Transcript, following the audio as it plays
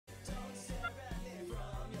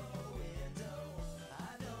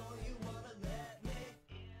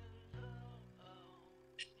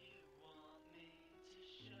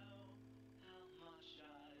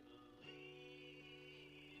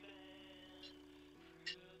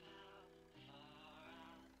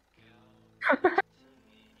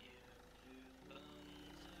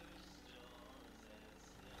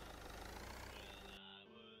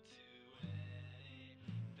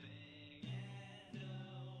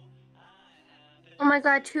Oh my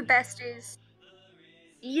god, two besties.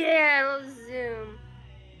 Yeah, I love Zoom.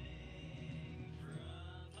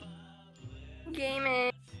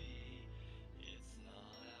 Gaming.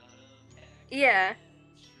 Yeah.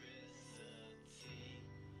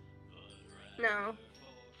 No.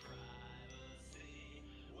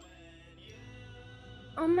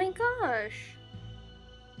 Oh my gosh.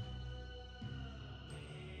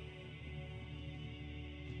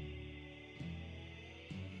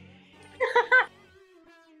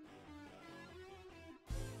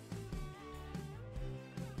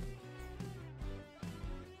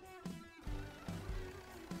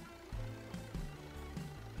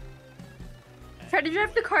 Try to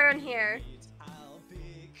drive the car on here.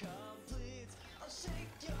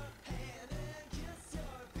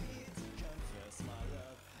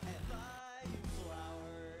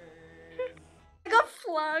 I got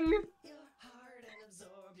flung.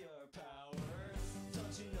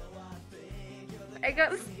 I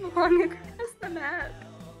got flung across the map.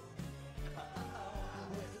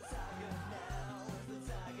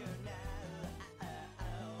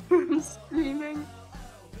 I'm screaming.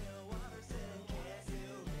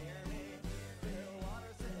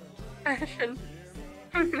 Ashen.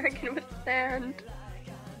 I'm not gonna withstand.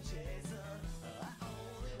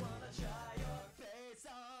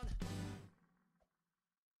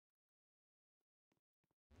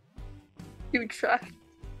 You truck.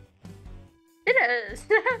 It is.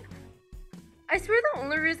 I swear the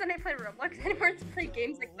only reason I play Roblox anymore is to play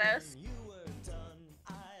games like this.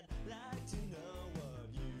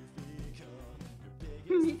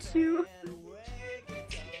 Me too.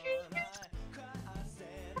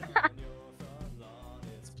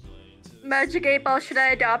 Magic 8 Ball, should I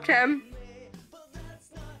adopt him?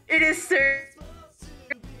 It is sir.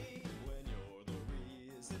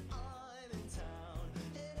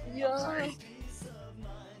 Yeah.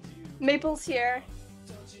 Maple's here.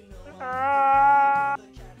 I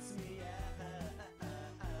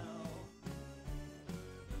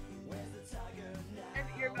have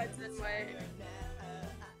earbuds in way.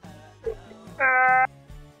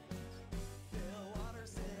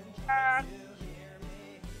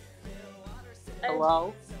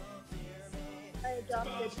 Hello? I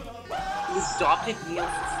adopted. You adopted Neil?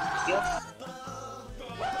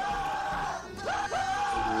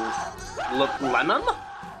 Lemon? Lemon?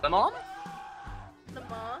 Lemon?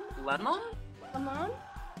 Lemon? Lemon?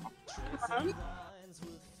 Lemon?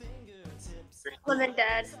 Lemon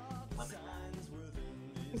Dad.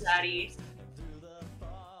 Daddy.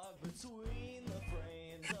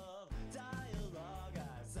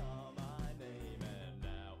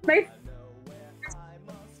 My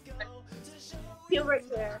feel right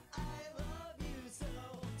there.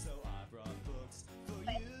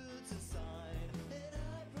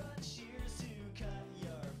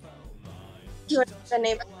 Do you want the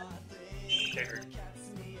neighborhood? Sure.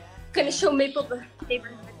 Gonna show Maple the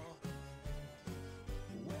neighborhood.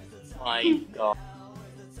 My god.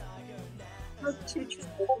 Look, two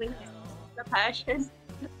trolling the passion.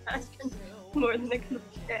 The passion more than I can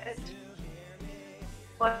understand.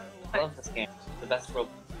 What? I love this game. The best rope.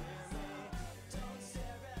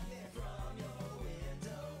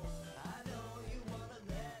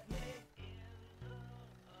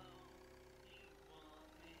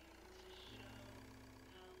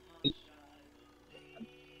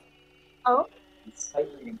 Oh?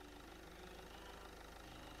 Exciting.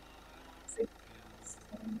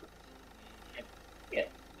 Yeah.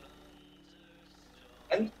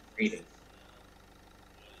 I'm reading.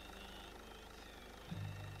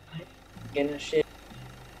 I'm gonna shit.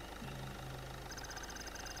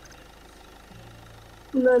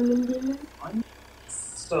 Lemon demon. I'm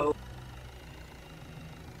so.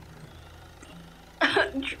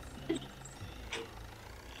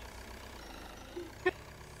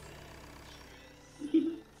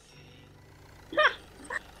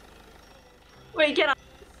 Wait, get on.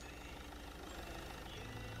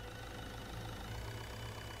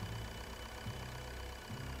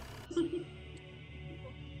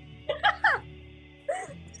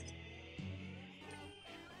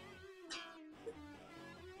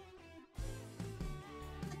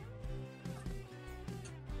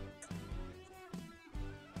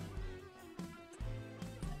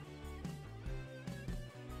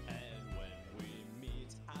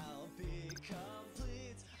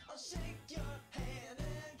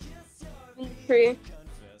 Tree.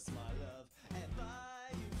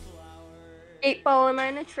 8 Ball, am I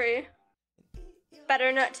in a tree?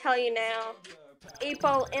 better not tell you now.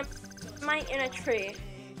 8-Ball, am I in a tree?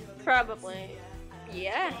 Probably.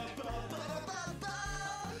 Yeah.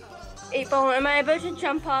 8-Ball, am I about to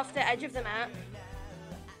jump off the edge of the map?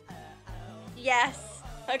 Yes.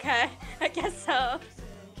 Okay, I guess so.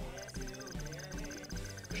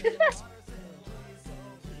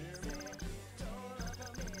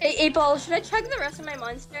 Hey, 8-Ball, should I check the rest of my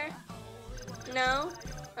monster? No?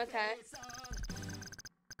 Okay.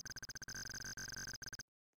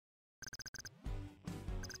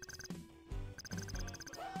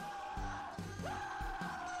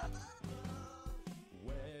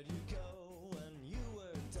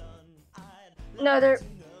 No, they're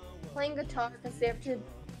playing guitar because they have to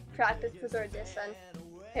practice for their audition.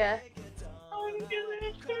 Yeah.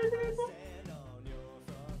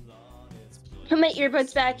 Put my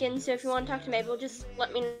earbuds back in, so if you want to talk to Mabel, just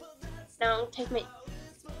let me know. Take my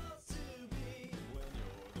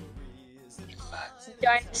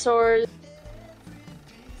dinosaurs.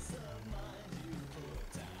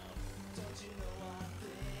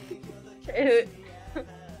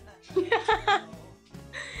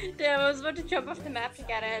 Damn, I was about to jump off the map to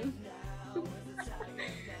get in.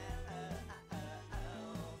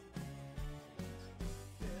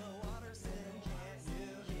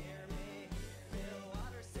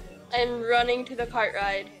 And running to the cart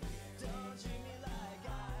ride.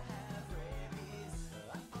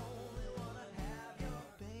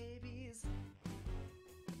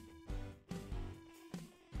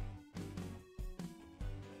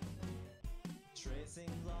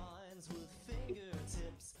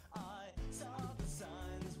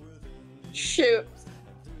 Shoot.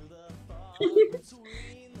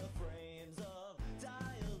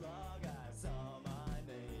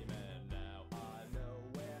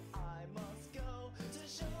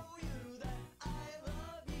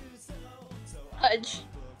 Fudge.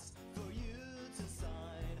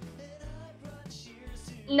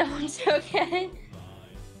 No, it's okay.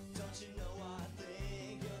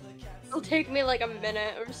 It'll take me like a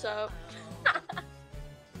minute or so.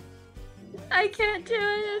 I can't do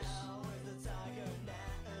it.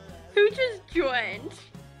 Who just joined?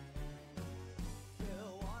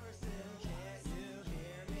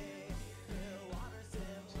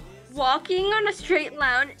 Walking on a straight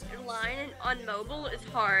line on mobile is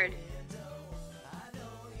hard.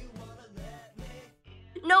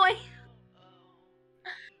 No, how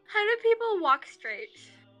do people walk straight?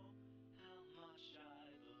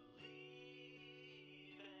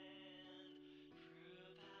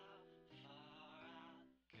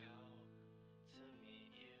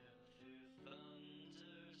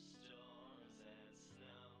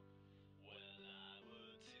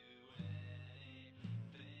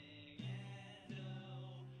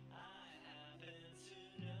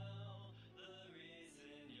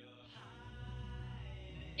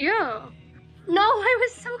 Yeah. No, I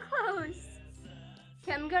was so close.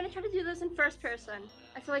 Okay, I'm gonna try to do this in first person.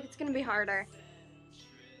 I feel like it's gonna be harder.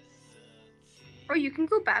 Or you can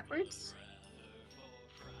go backwards.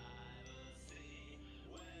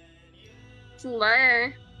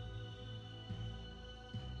 Slur.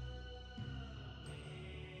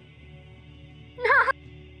 No.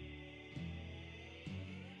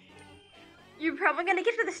 You're probably gonna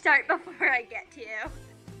get to the start before I get to you.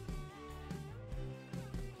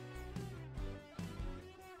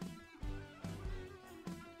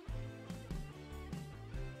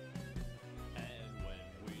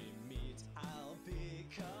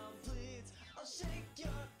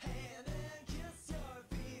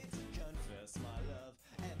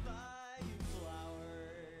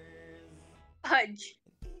 Fudge.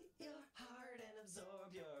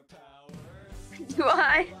 Do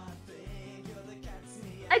I?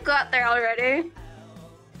 I got there already.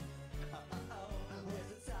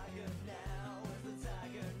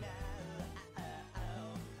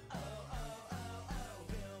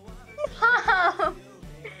 No!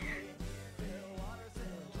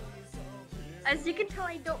 As you can tell,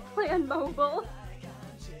 I don't play on mobile.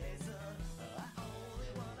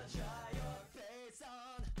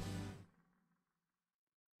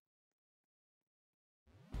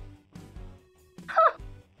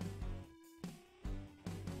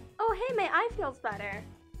 Oh, hey, my eye feels better.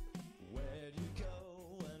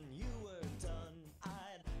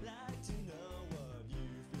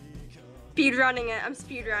 Speed running it. I'm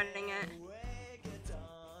speed running it.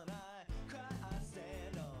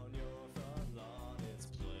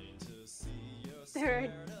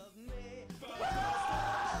 Third.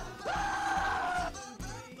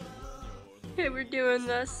 Okay, we're doing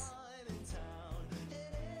this.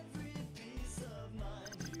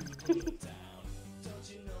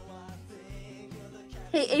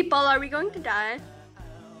 Hey, 8-Ball, are we going to die?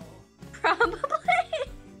 Probably.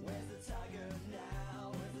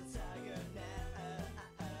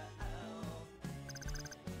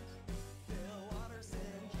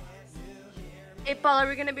 Eight Ball, are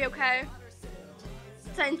we gonna be okay?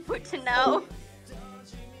 Signs point to no.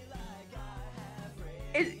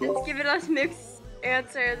 It's giving us mixed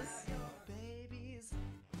answers.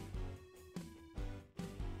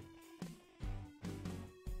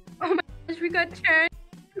 Oh my gosh, we got turned.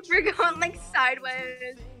 We're going like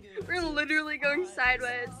sideways. We're literally going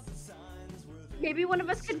sideways. Maybe one of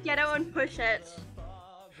us could get out and push it.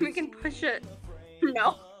 We can push it.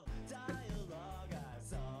 No.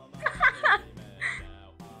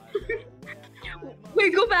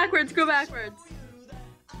 Wait, go backwards, go backwards.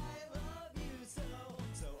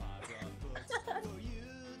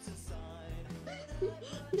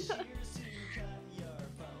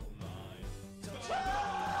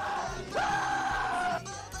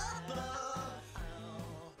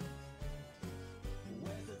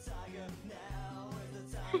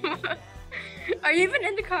 Are you even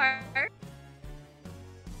in the car?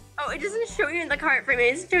 Oh, it doesn't show you in the car for me.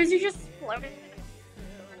 It shows you just floating.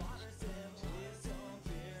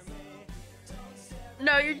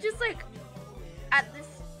 No, you're just like at this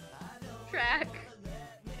track.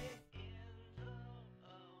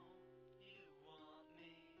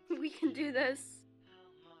 We can do this.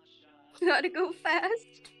 Gotta go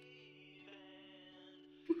fast.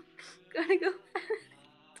 Gotta go fast.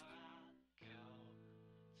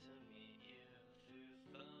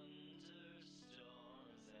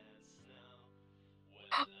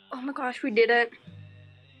 Oh my gosh, we did it.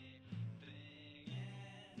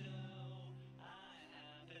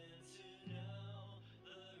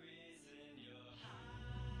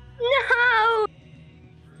 No!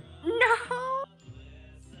 No!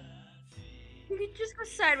 We could just go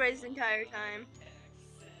sideways the entire time.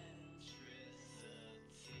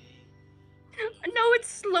 No, it's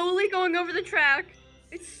slowly going over the track.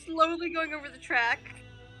 It's slowly going over the track.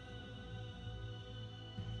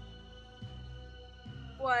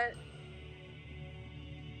 What?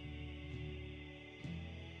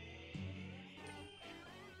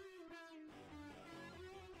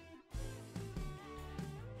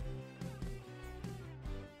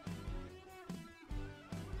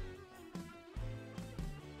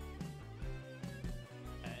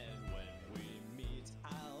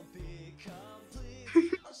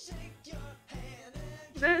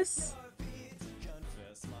 This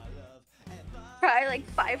probably like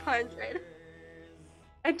 500.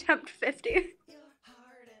 Attempt 50.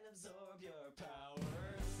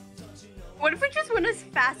 What if we just went as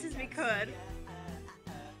fast as we could?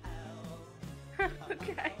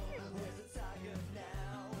 Okay.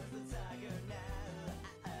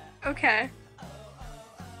 Okay.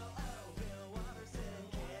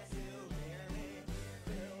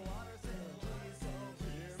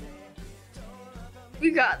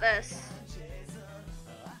 We got this.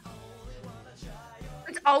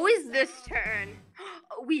 It's always this turn.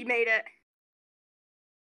 We made it.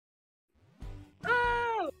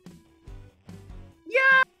 Oh! Yo!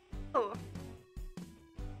 Yo!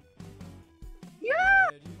 Yo!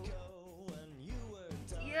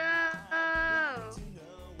 Yeah.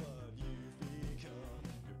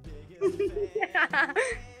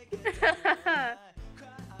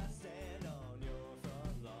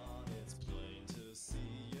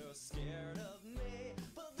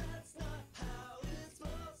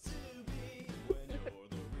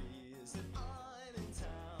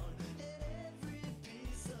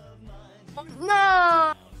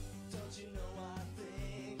 No!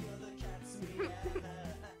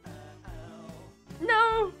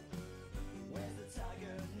 No!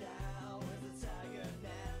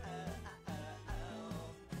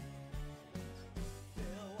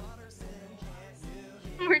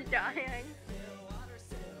 We're dying.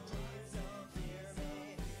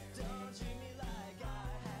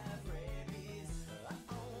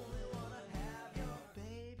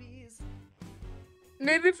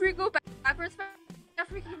 Maybe if we go backwards,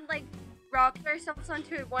 if we can like rock ourselves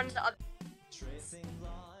onto one to the other.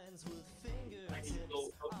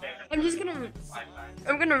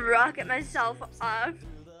 I'm gonna rocket myself off.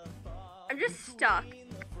 I'm just stuck.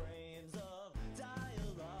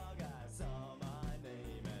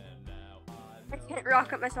 I can't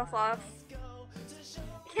rocket myself off.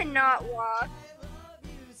 Cannot walk.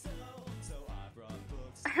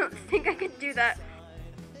 I don't think I can do that.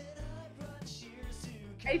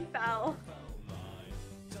 I fell.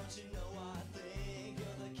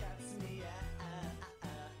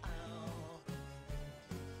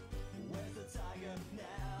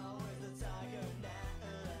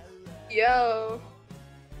 Yo.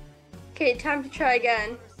 Okay, time to try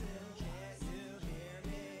again.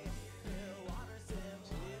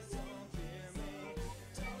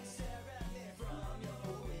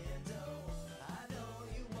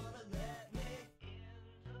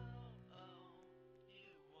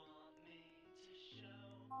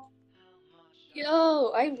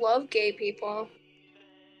 Yo, I love gay people.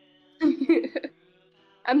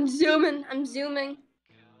 I'm zooming. I'm zooming.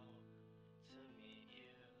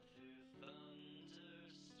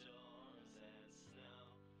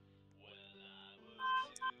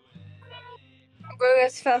 I'm going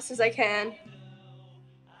as fast as I can.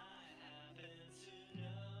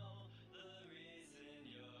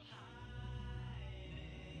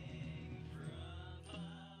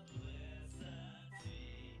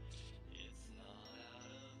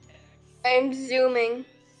 I'm zooming.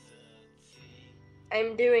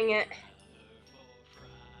 I'm doing it.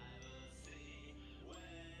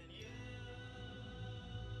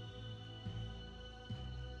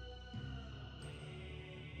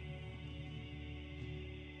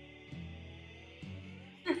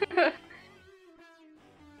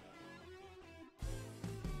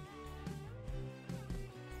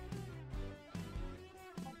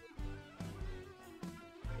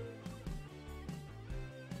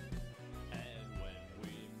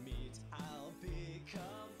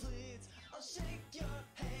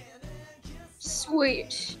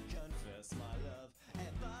 Sweet.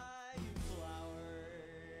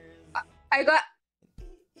 I got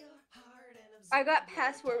I got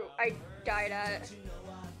past where I died at.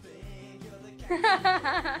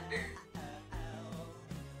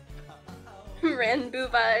 Ranboo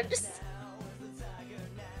vibes.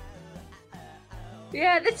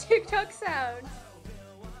 Yeah, the TikTok sound.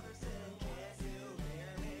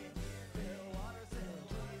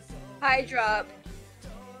 High drop.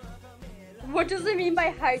 What does it mean by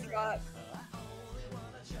high drop?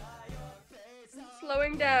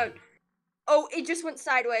 Slowing down. Oh, it just went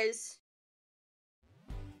sideways.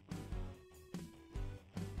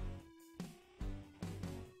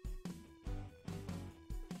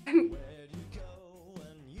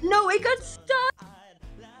 No, it got stuck.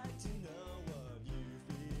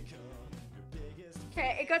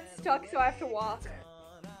 Okay, it got stuck, so I have to walk.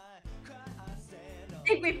 I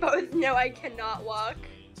think we both know I cannot walk.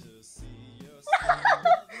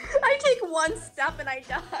 I take one step and I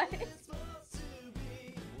die.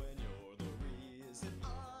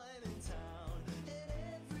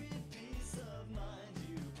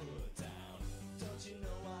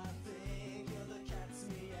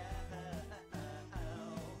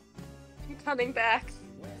 I'm coming back.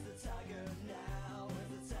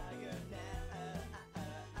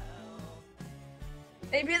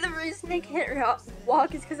 Maybe the reason I can't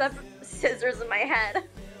walk is because I have scissors in my head.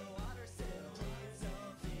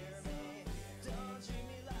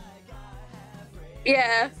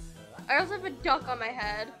 Yeah. I also have a duck on my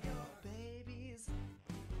head.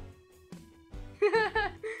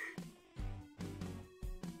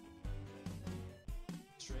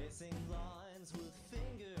 Tracing lines with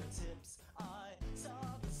fingertips, I saw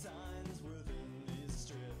the signs within these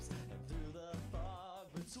strips, and through the fog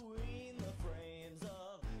between the frames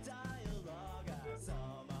of dialogue, I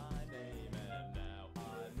saw my name, and now I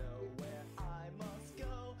know where I must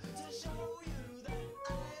go to show you that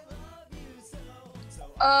I love you so.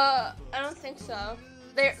 I don't think so.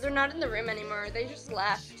 They're not in the room anymore. They just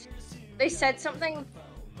left. They said something.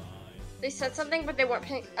 They said something, but they weren't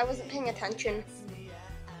paying. I wasn't paying attention.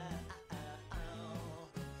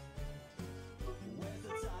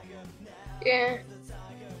 Yeah.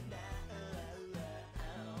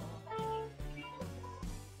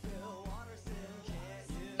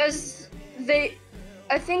 Because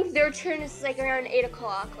I think their turn is like around 8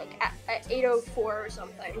 o'clock, like at 8:04 or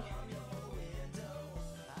something.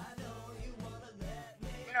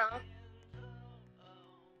 No.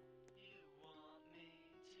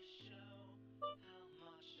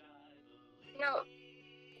 No.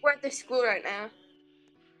 We're at the school right now.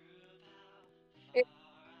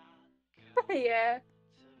 Yeah.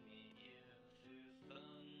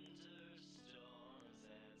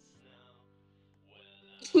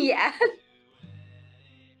 Yeah.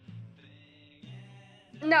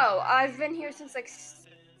 No, I've been here since like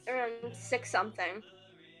around 6 something.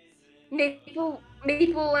 Maple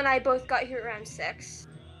and I both got here around 6.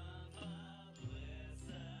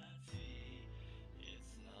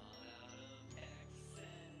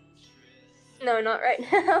 No, not right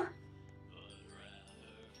now.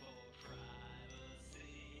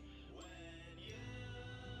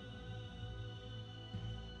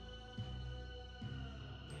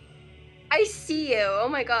 I see you. Oh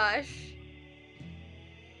my gosh.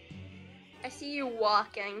 I see you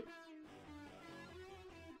walking.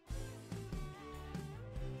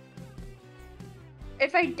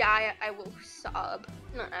 If I die, I will sob.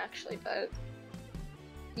 Not actually, but.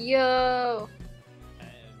 Yo. And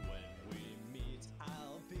when we meet,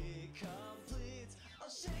 I'll be complete. I'll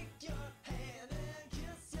shake your hand and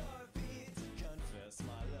kiss your feet.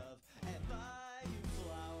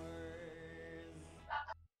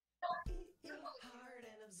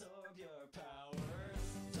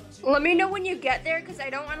 Let me know when you get there, because I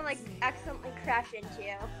don't want to like accidentally crash into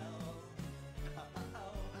you.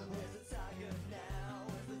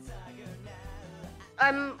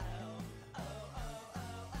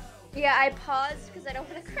 Yeah, I paused because I don't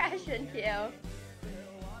want to crash into you.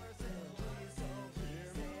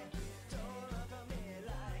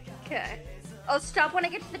 Okay. I'll stop when I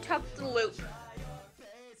get to the top of the loop.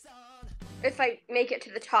 If I make it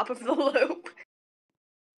to the top of the loop.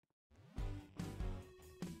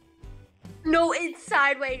 No, it's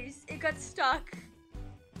sideways. It got stuck.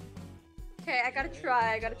 Okay, I gotta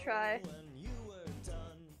try. When you were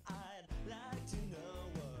done, I'd like to know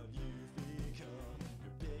what you've become.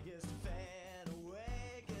 Your biggest fan,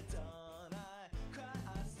 awake at dawn. I cry, I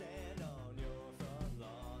stand on your front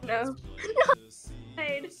lawn. No. To see No.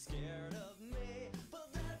 you're scared of me,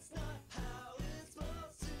 but that's not how it's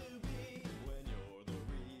supposed to be. When you're the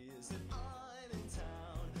reason I'm in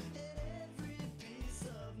town, and every piece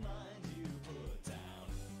of mind you put down.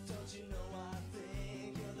 Don't you know I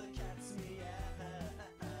think you're the cat's meow?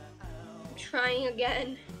 Trying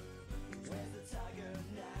again. Where's the tiger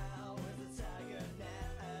now? Where's the tiger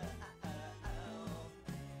now?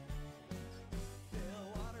 Bill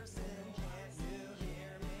Watterson, can't you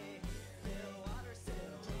hear me? Bill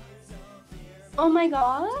Watterson, please don't fear me. Oh my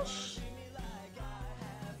gosh. Treat me like I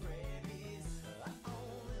have rabies. I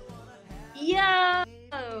only wanna have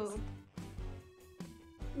Yo.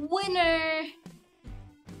 Winner.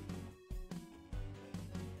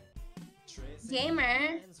 tracing Gamer.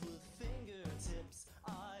 lines with fingertips.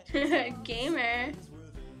 I Gamer.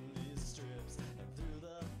 within these strips and through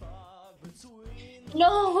the fog between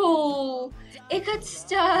No. It got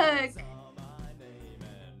stuck. saw my name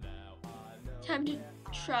and now I know Time to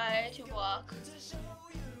try to walk. to show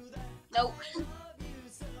you that Nope. I love you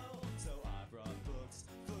so. So I brought books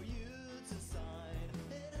for you to sign,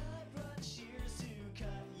 and I brought shears to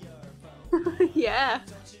cut your phone. Yeah.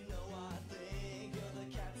 Don't you know I think you're the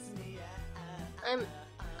cat's meow?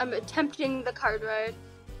 I'm attempting the card ride.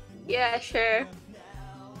 Yeah, sure.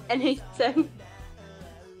 Anything.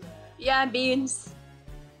 Yeah, beans.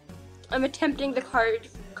 I'm attempting the cart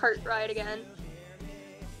ride again.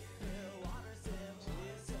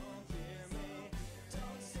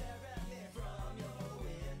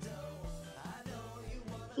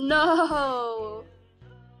 No.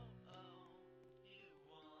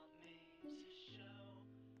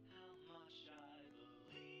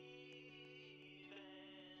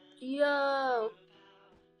 Yo.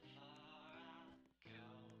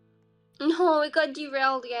 No, it got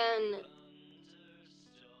derailed again.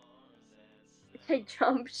 I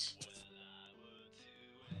jumped.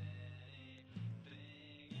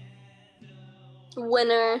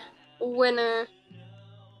 Winner. Winner.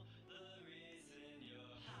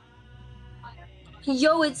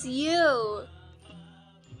 Yo, it's you.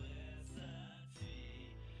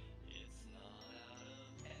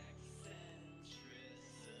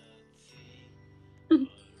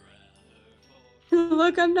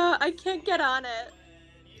 Look, I can't get on it.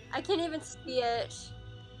 I can't even see it.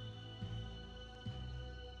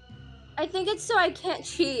 I think it's so I can't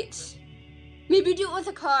cheat. Maybe do it with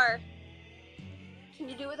a car. Can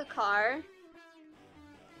you do it with a car?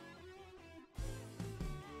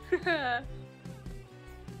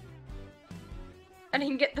 I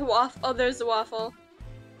didn't get the waffle. Oh, there's the waffle.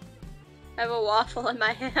 I have a waffle in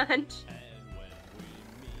my hand.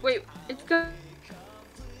 Wait, it's good.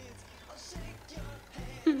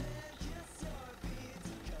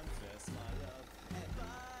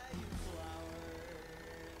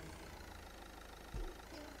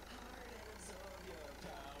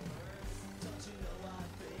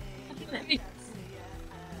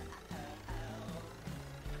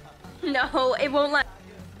 No, it won't let.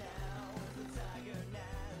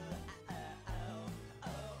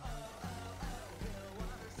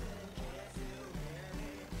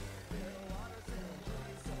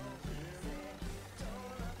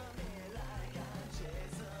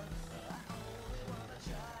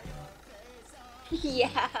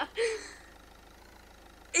 Yeah.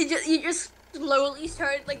 You just slowly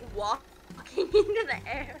started like walking into the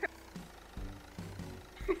air.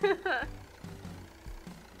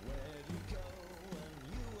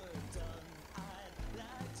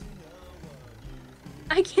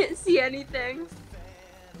 I can't see anything.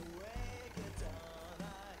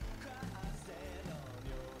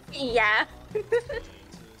 Yeah.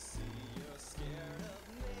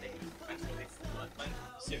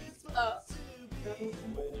 Oh.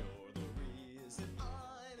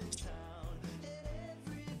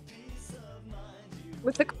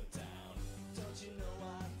 With the.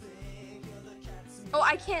 Oh,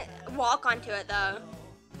 I can't walk onto it though.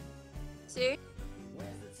 See?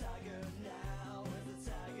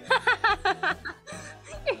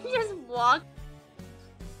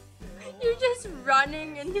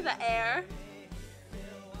 running into the air.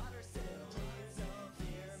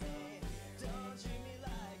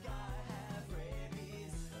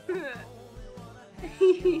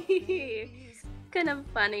 Kind of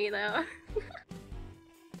funny though.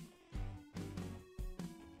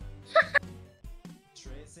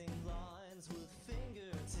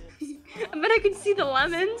 But I can see the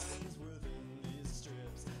lemons.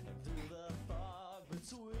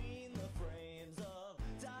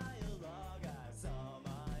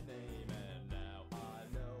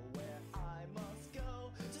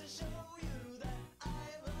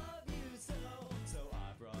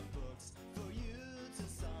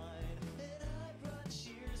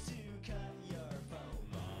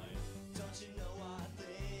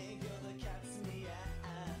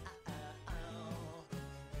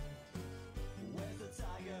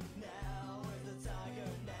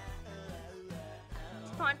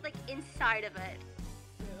 Spawned like inside of it.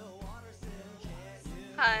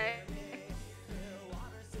 Hi.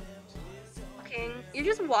 You're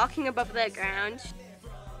just walking above the ground.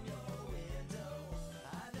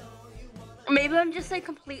 Maybe I'm just like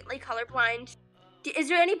completely colorblind. Is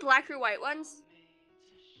there any black or white ones?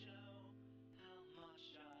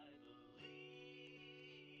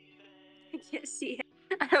 I can't see it.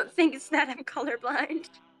 I don't think it's that I'm colorblind.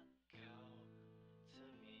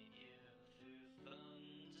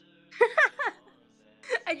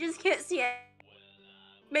 I just can't see it.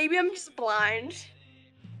 Maybe I'm just blind.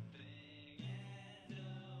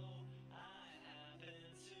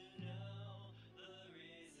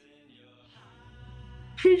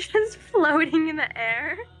 You're just floating in the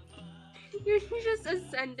air. You just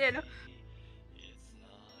ascended.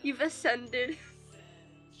 You've ascended.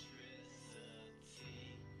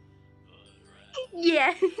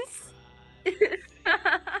 Yes.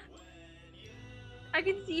 I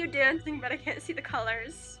can see you dancing, but I can't see the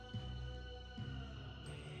colors.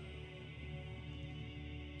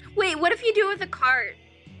 Wait, what if you do it with a cart?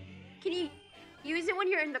 Can you use it when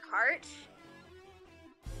you're in the cart?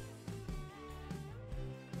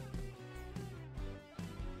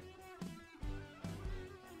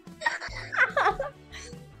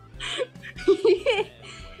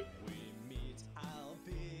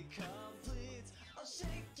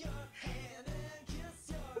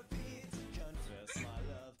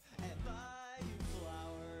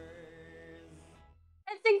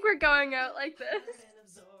 I think we're going out like this.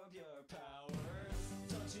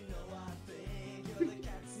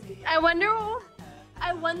 I wonder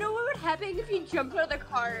what would happen if you jumped out of the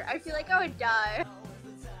car. I feel like I would die.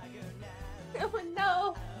 Oh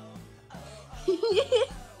no.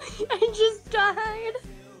 I just died.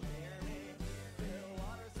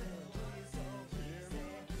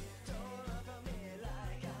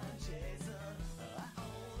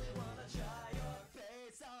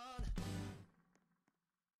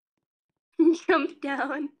 Jump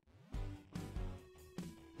down.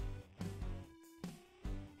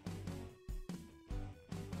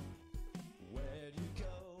 Where'd you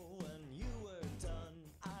go when you were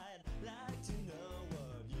done? I'd like to know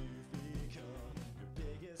what you've become. Your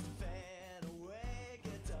biggest fan, awake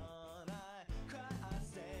at dawn. I cry, I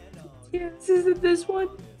stand on. Yes, is it this one?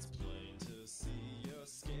 It's plain to see you're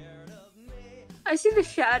scared of me. I see the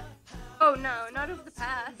shadow. Oh no, not of the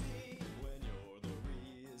path. When you're the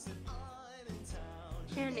reason I'm in town.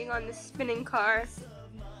 Standing on the spinning car.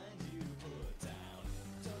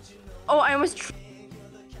 Oh, I almost.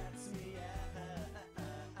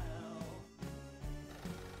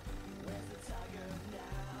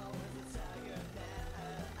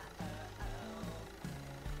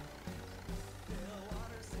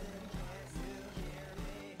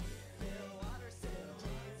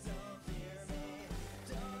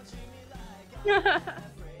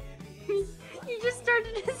 You just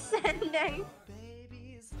started ascending.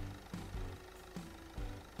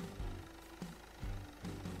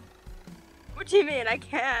 What do you mean? I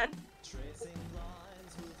can't. Tracing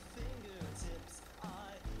lines with fingertips. I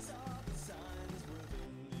saw the signs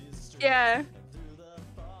within these strips. Yeah. And through the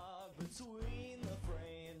fog between the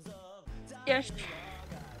frames of Yes. dialogue,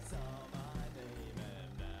 I saw my name,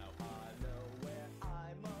 and now I know where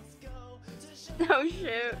I must go to show Oh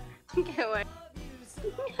shoot. Okay, wait.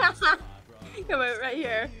 Come on, right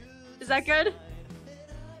here. Is that good?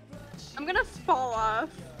 I'm gonna fall off.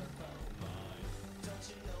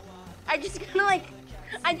 I just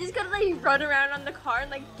gotta run around on the car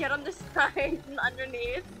and like get on the side and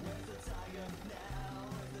underneath.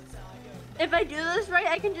 If I do this right,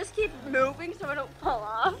 I can just keep moving so I don't fall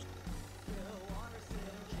off.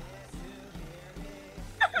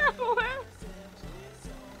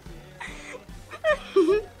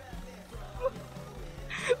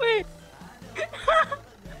 Wait.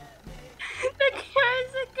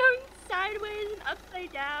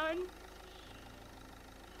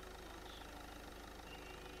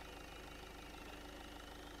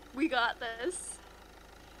 We got this.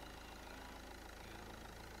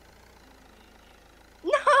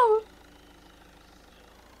 No!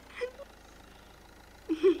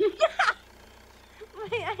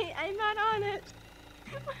 Wait, I'm not on it.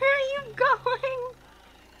 Where are you going?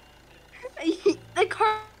 The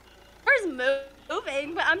car's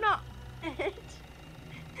moving, but I'm not on it.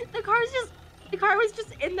 The car was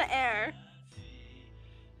just in the air.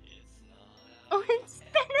 Oh, it's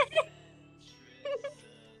spinning.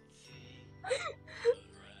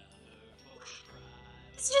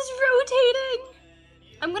 It's just rotating.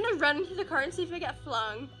 I'm gonna run into the car and see if I get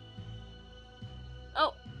flung.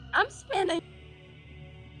 Oh, I'm spinning.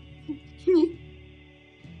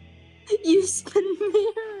 You spin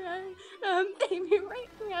me around, baby, right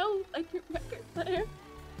now like a record player.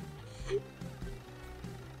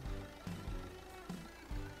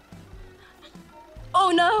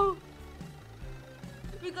 Oh no!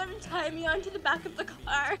 You gotta tie me onto the back of the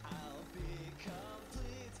car.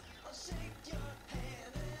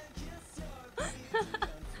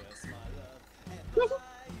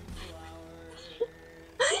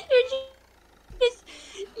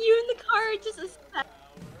 You and the car are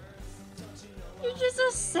you're just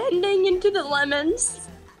ascending into the lemons.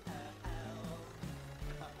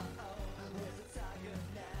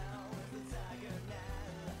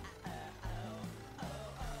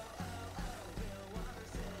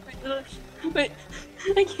 Wait,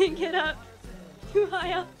 I can't get up. Too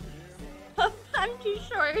high up. I'm too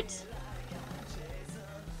short.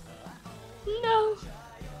 No.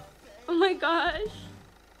 Oh my gosh.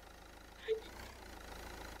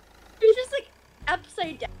 You're just like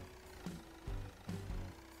upside down.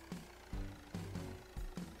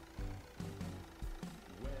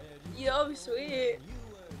 Yo, sweet. Is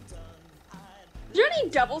there any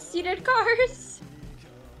double-seated cars?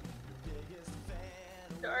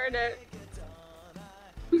 Darn it.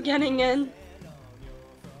 I'm getting in.